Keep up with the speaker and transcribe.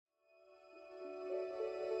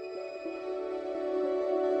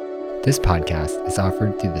This podcast is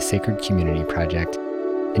offered through the Sacred Community Project,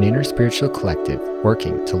 an interspiritual collective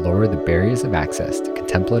working to lower the barriers of access to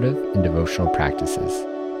contemplative and devotional practices.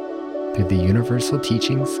 Through the universal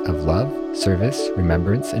teachings of love, service,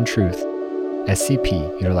 remembrance, and truth,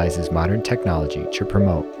 SCP utilizes modern technology to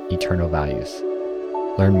promote eternal values.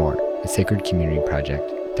 Learn more at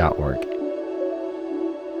sacredcommunityproject.org.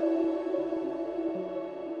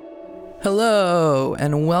 Hello,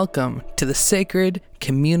 and welcome to the Sacred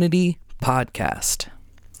Community Podcast.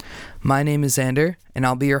 My name is Xander, and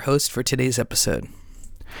I'll be your host for today's episode.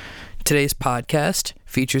 Today's podcast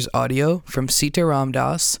features audio from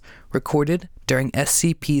Sitaram recorded during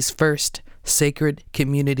SCP's first Sacred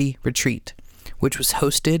Community Retreat, which was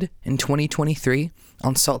hosted in 2023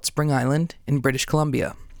 on Salt Spring Island in British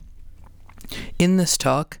Columbia. In this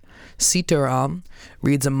talk, Sitaram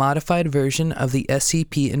reads a modified version of the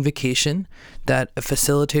SCP Invocation that a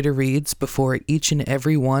facilitator reads before each and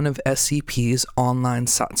every one of SCP's online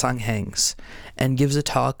satsang hangs, and gives a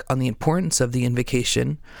talk on the importance of the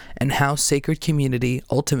invocation and how sacred community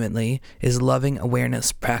ultimately is loving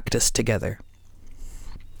awareness practiced together.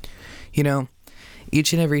 You know,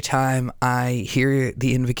 each and every time I hear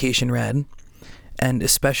the invocation read, and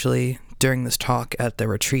especially during this talk at the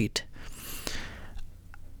retreat,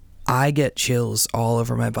 I get chills all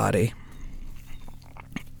over my body.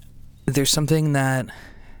 There's something that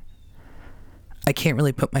I can't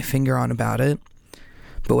really put my finger on about it,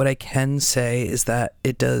 but what I can say is that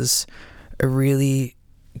it does a really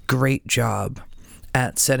great job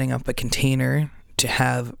at setting up a container to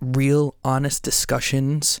have real, honest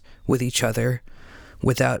discussions with each other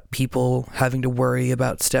without people having to worry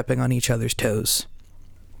about stepping on each other's toes.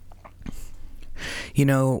 You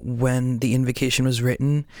know, when the invocation was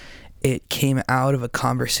written, it came out of a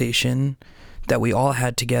conversation that we all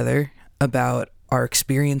had together about our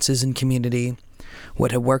experiences in community,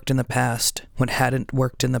 what had worked in the past, what hadn't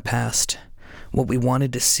worked in the past, what we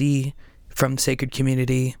wanted to see from sacred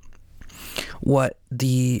community, what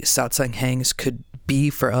the satsang hangs could be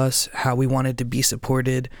for us, how we wanted to be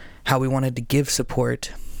supported, how we wanted to give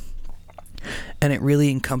support. And it really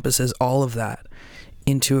encompasses all of that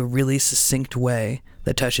into a really succinct way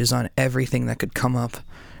that touches on everything that could come up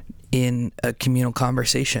in a communal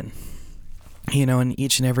conversation. You know, in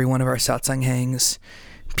each and every one of our satsang hangs,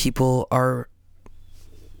 people are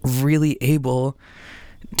really able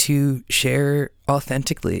to share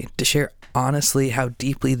authentically, to share honestly how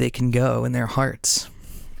deeply they can go in their hearts.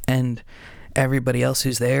 And everybody else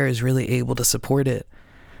who's there is really able to support it.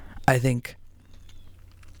 I think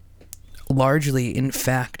largely, in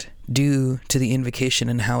fact, due to the invocation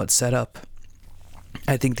and how it's set up.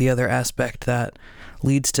 I think the other aspect that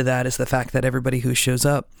leads to that is the fact that everybody who shows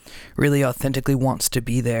up really authentically wants to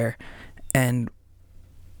be there and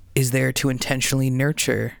is there to intentionally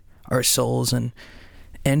nurture our souls and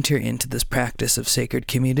enter into this practice of sacred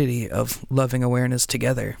community, of loving awareness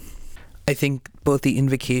together. I think both the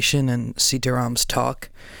invocation and Sitaram's talk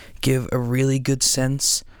give a really good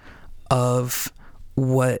sense of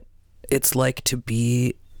what it's like to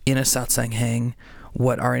be in a satsang hang,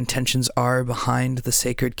 what our intentions are behind the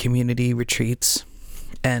sacred community retreats.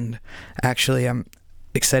 And actually, I'm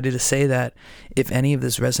excited to say that if any of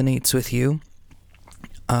this resonates with you,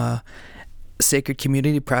 Sacred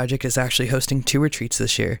Community Project is actually hosting 2 retreats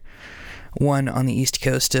this year. One on the east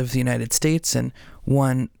coast of the United States and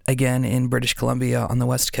one again in British Columbia on the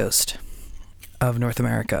west coast of North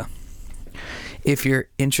America. If you're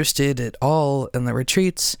interested at all in the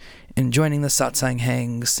retreats and joining the satsang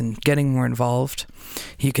hangs and getting more involved,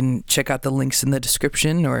 you can check out the links in the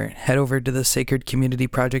description or head over to the Sacred Community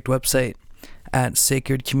Project website at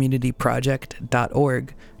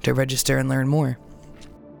sacredcommunityproject.org to register and learn more.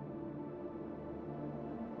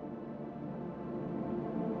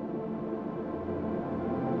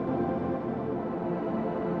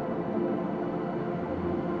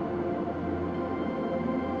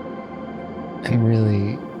 I'm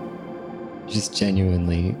really just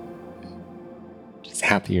genuinely just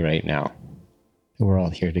happy right now that we're all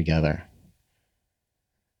here together.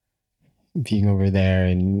 Being over there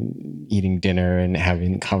and eating dinner and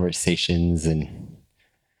having conversations and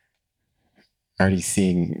already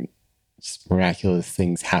seeing just miraculous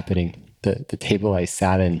things happening. The table I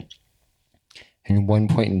sat in, and at one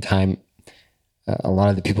point in time, a lot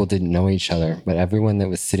of the people didn't know each other, but everyone that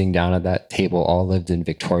was sitting down at that table all lived in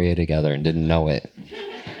Victoria together and didn't know it.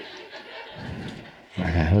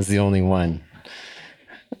 I was the only one.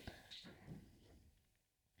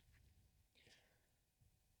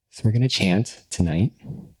 So we're going to chant tonight.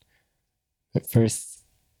 But first,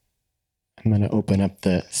 I'm going to open up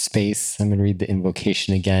the space. I'm going to read the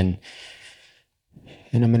invocation again.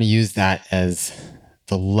 And I'm going to use that as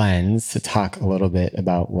the lens to talk a little bit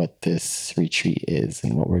about what this retreat is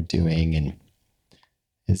and what we're doing, and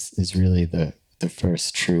is really the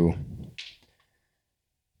first true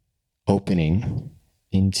opening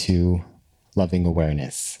into loving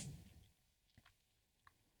awareness.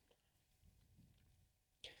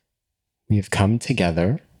 We have come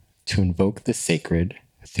together to invoke the sacred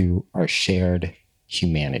through our shared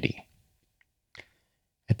humanity.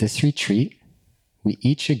 At this retreat, we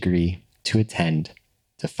each agree to attend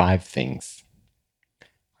to 5 things: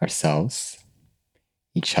 ourselves,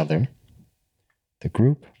 each other, the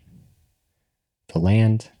group, the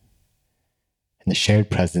land, and the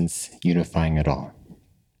shared presence unifying it all.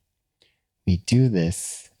 We do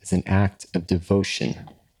this as an act of devotion,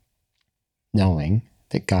 knowing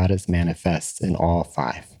that God is manifest in all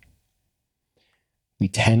 5. We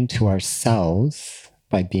tend to ourselves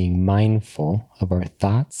by being mindful of our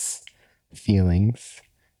thoughts, feelings,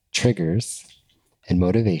 triggers, and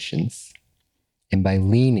motivations, and by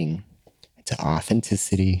leaning into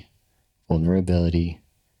authenticity, vulnerability,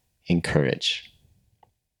 and courage.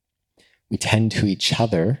 We tend to each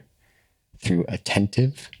other through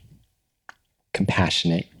attentive,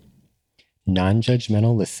 compassionate,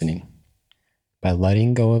 non-judgmental listening, by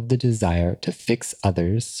letting go of the desire to fix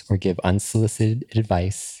others or give unsolicited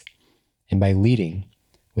advice, and by leading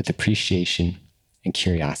with appreciation and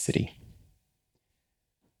curiosity.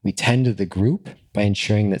 We tend to the group by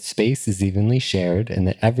ensuring that space is evenly shared and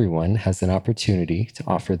that everyone has an opportunity to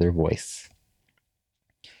offer their voice.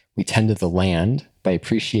 We tend to the land by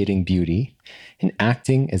appreciating beauty and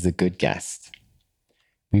acting as a good guest.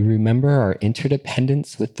 We remember our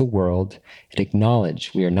interdependence with the world and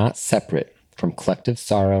acknowledge we are not separate from collective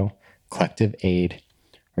sorrow, collective aid,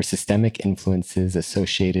 or systemic influences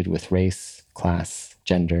associated with race, class,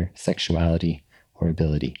 gender, sexuality, or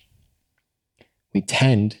ability. We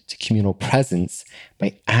tend to communal presence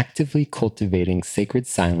by actively cultivating sacred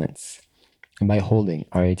silence and by holding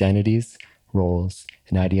our identities, roles,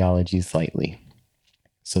 and ideologies lightly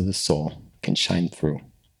so the soul can shine through.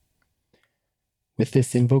 With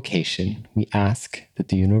this invocation, we ask that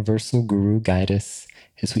the universal Guru guide us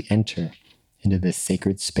as we enter into this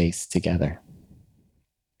sacred space together.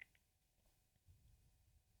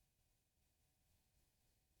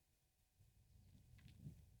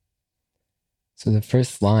 So the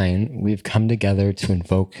first line, we've come together to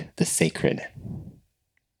invoke the sacred.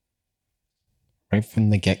 Right from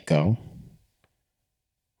the get-go,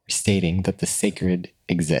 we're stating that the sacred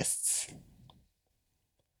exists.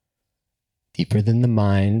 Deeper than the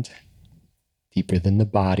mind, deeper than the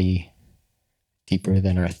body, deeper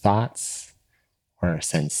than our thoughts or our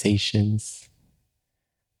sensations,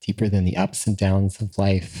 deeper than the ups and downs of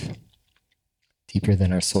life, deeper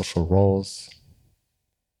than our social roles,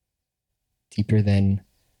 deeper than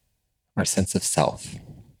our sense of self.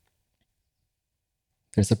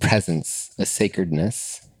 There's a presence, a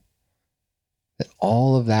sacredness, that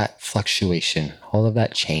all of that fluctuation, all of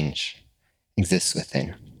that change exists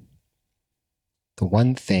within. The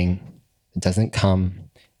one thing that doesn't come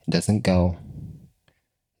and doesn't go,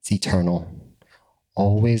 it's eternal,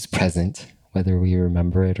 always present, whether we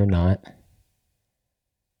remember it or not.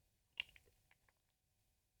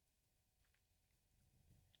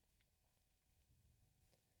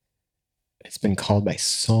 It's been called by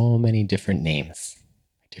so many different names,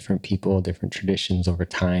 different people, different traditions over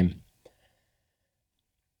time.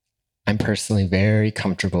 I'm personally very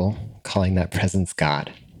comfortable calling that presence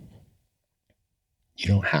God. You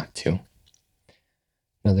don't have to.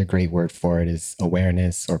 Another great word for it is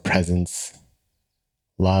awareness or presence,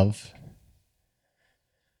 love.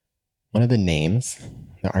 One of the names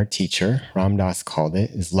that our teacher, Ram Dass, called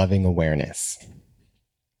it is loving awareness.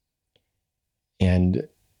 And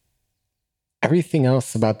everything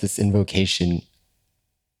else about this invocation,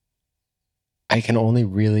 I can only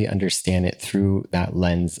really understand it through that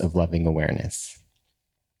lens of loving awareness.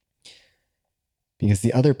 Because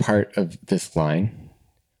the other part of this line,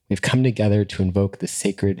 we've come together to invoke the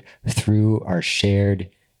sacred through our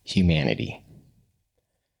shared humanity.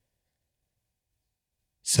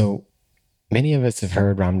 So many of us have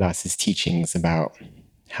heard Ram Dass's teachings about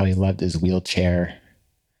how he loved his wheelchair.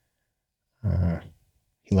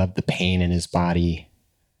 He loved the pain in his body.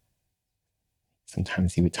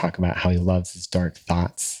 Sometimes he would talk about how he loves his dark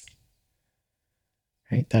thoughts.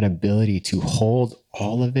 Right? That ability to hold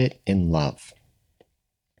all of it in love.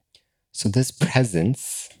 So this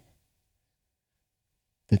presence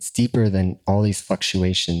that's deeper than all these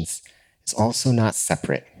fluctuations is also not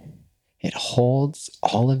separate. It holds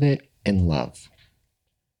all of it in love.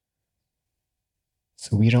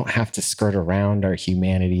 So we don't have to skirt around our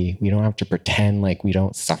humanity. We don't have to pretend like we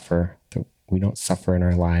don't suffer, that we don't suffer in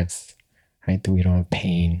our lives, right? That we don't have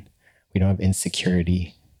pain, we don't have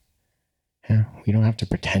insecurity. Yeah? We don't have to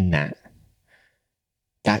pretend that.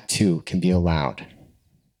 That too can be allowed.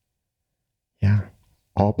 Yeah,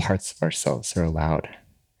 all parts of ourselves are allowed.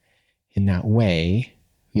 In that way,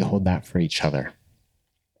 we hold that for each other.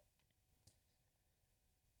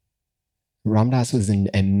 Ram Dass was in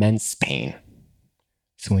immense pain.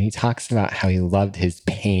 So when he talks about how he loved his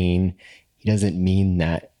pain, he doesn't mean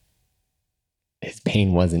that his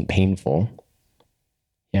pain wasn't painful.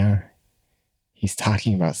 Yeah, he's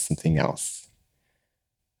talking about something else.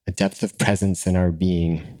 A depth of presence in our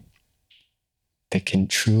being that can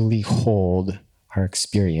truly hold our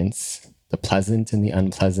experience, the pleasant and the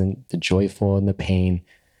unpleasant, the joyful and the pain,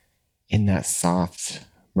 in that soft,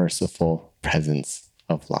 merciful presence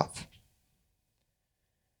of love.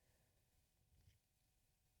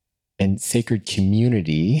 And sacred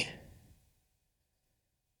community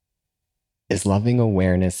is loving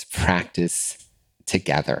awareness practice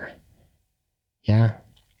together. Yeah.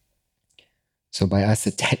 So by us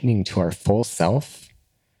attending to our full self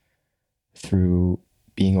through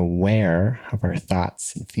being aware of our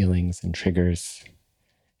thoughts and feelings and triggers,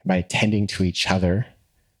 by attending to each other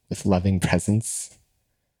with loving presence,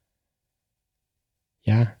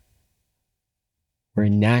 yeah, we're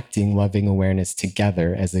enacting loving awareness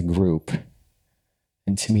together as a group.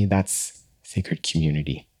 And to me, that's sacred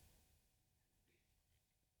community.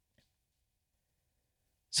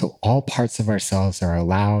 So all parts of ourselves are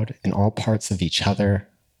allowed, and all parts of each other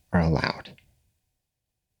are allowed.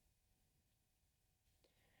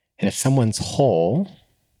 And if someone's whole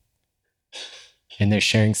and they're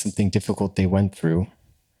sharing something difficult they went through,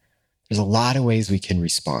 there's a lot of ways we can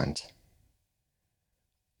respond.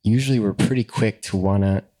 Usually we're pretty quick to want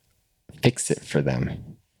to fix it for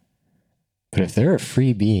them. But if they're a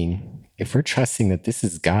free being, if we're trusting that this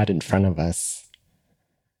is God in front of us,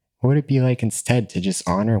 what would it be like instead to just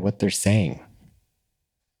honor what they're saying?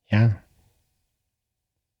 Yeah.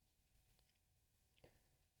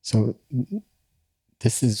 So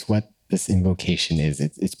this is what this invocation is.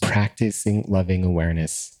 It's practicing loving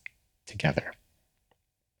awareness together.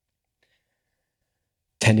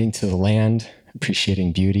 Tending to the land,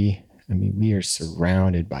 appreciating beauty. I mean, we are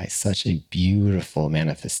surrounded by such a beautiful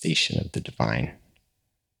manifestation of the divine.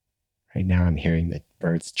 Right now I'm hearing the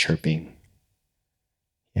birds chirping.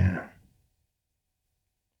 Yeah.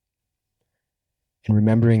 And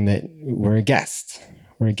remembering that we're a guest.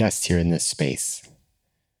 We're a guest here in this space.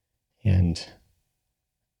 And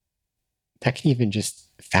that can even just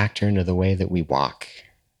factor into the way that we walk,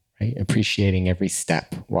 right? Appreciating every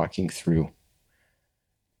step, walking through.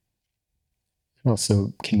 It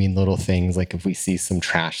also can mean little things like if we see some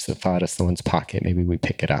trash that fell out of someone's pocket, maybe we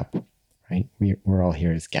pick it up, right? We're all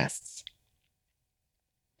here as guests.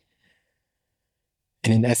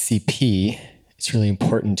 And in SCP, it's really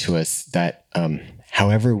important to us that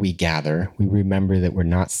however we gather, we remember that we're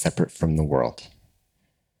not separate from the world.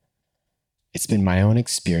 It's been my own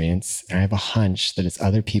experience, and I have a hunch that it's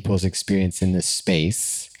other people's experience in this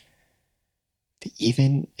space, that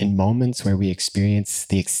even in moments where we experience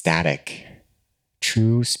the ecstatic,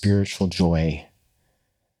 true spiritual joy,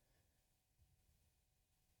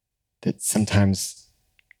 that sometimes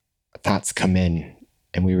thoughts come in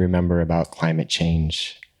and we remember about climate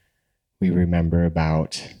change. We remember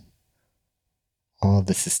about all of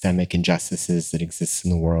the systemic injustices that exist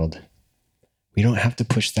in the world. We don't have to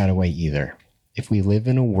push that away either. If we live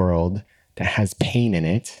in a world that has pain in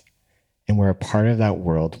it, and we're a part of that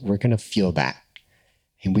world, we're going to feel that.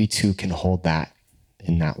 And we too can hold that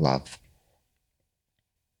in that love.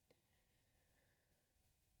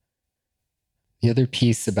 The other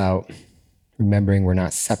piece about remembering we're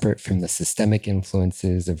not separate from the systemic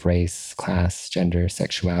influences of race, class, gender,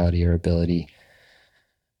 sexuality, or ability.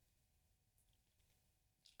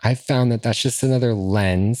 I've found that that's just another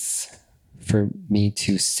lens for me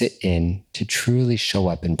to sit in, to truly show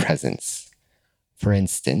up in presence. For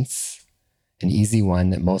instance, an easy one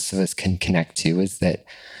that most of us can connect to is that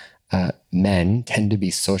men tend to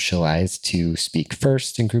be socialized to speak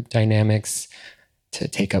first in group dynamics, to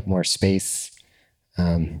take up more space.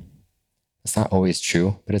 It's not always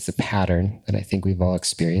true, but it's a pattern that I think we've all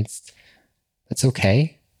experienced. That's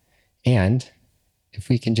okay. And if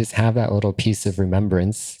we can just have that little piece of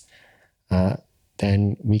remembrance,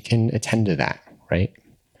 then we can attend to that, right?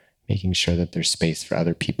 Making sure that there's space for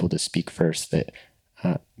other people to speak first that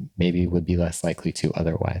maybe would be less likely to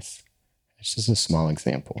otherwise. It's just a small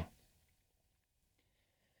example.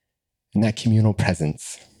 And that communal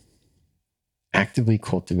presence, actively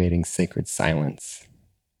cultivating sacred silence.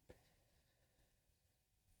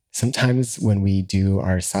 Sometimes when we do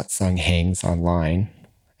our satsang hangs online,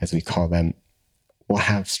 as we call them, we'll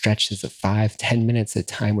have stretches of 5-10 minutes at a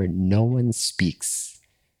time where no one speaks.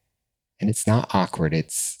 And it's not awkward,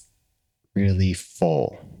 it's really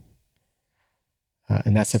full.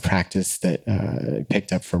 And that's a practice that I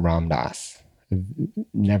picked up from Ram Dass. I've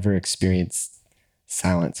never experienced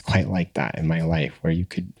silence quite like that in my life, where you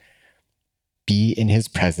could be in his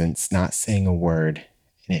presence, not saying a word,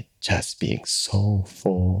 and it just being so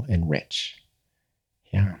full and rich.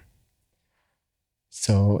 Yeah.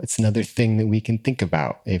 So it's another thing that we can think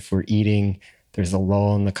about. If we're eating, there's a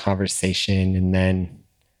lull in the conversation, and then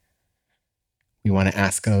we want to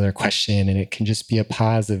ask another question, and it can just be a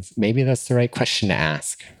pause of maybe that's the right question to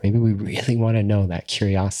ask. Maybe we really want to know, that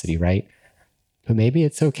curiosity, right? But maybe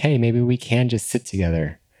it's okay. Maybe we can just sit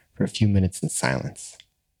together for a few minutes in silence.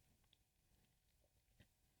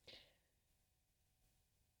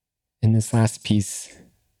 In this last piece,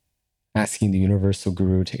 asking the universal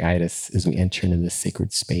guru to guide us as we enter into this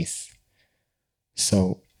sacred space.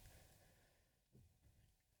 So,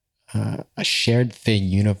 a shared thing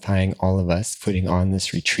unifying all of us putting on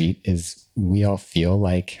this retreat is we all feel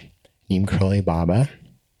like Neem Karoli Baba,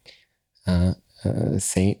 a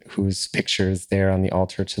saint whose picture is there on the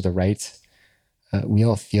altar to the right. We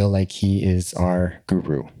all feel like he is our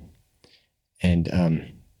guru. And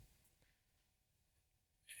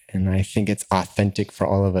I think it's authentic for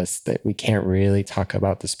all of us that we can't really talk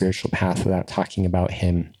about the spiritual path without talking about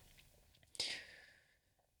him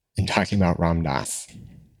and talking about Ram Dass,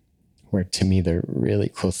 where to me they're really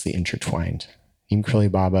closely intertwined. Neem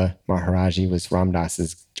Karoli Baba Maharaji was Ram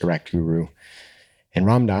Dass's direct guru. And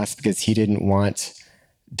Ram Dass, because he didn't want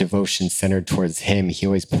devotion centered towards him, he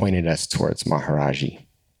always pointed us towards Maharaji.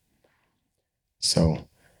 So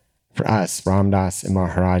for us, Ram Dass and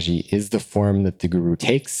Maharaji is the form that the guru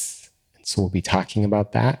takes. And so we'll be talking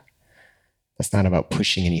about that. That's not about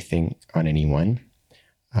pushing anything on anyone.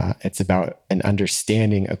 It's about an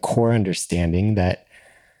understanding, a core understanding that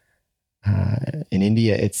in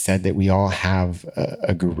India, it's said that we all have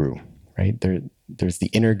a guru, right? There's the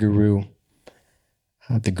inner guru,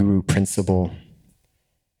 the guru principle.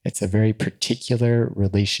 It's a very particular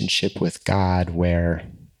relationship with God where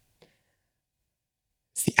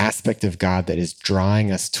it's the aspect of God that is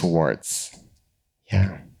drawing us towards,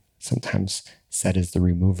 sometimes said as the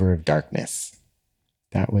remover of darkness,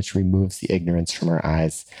 that which removes the ignorance from our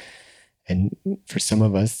eyes. And for some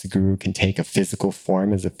of us, the guru can take a physical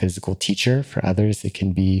form as a physical teacher. For others, it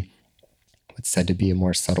can be what's said to be a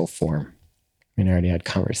more subtle form. I already had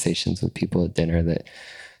conversations with people at dinner that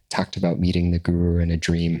talked about meeting the guru in a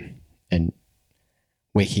dream and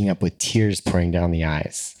waking up with tears pouring down the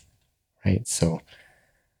eyes, right? So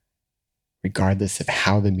regardless of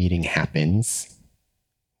how the meeting happens,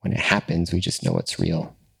 when it happens, we just know it's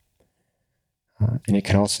real. And it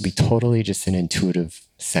can also be totally just an intuitive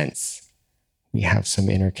sense. We have some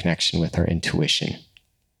interconnection with our intuition,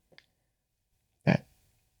 that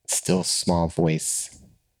still small voice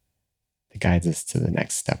that guides us to the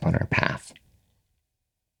next step on our path.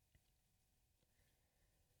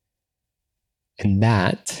 And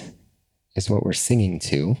that is what we're singing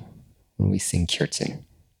to when we sing kirtan.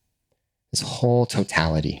 This whole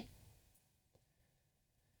totality.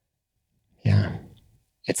 Yeah.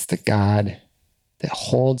 It's the God that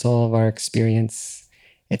holds all of our experience.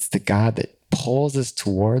 It's the God that pulls us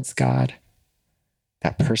towards God,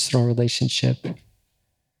 that personal relationship.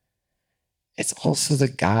 It's also the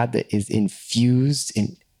God that is infused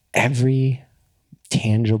in every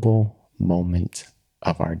tangible moment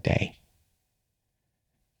of our day.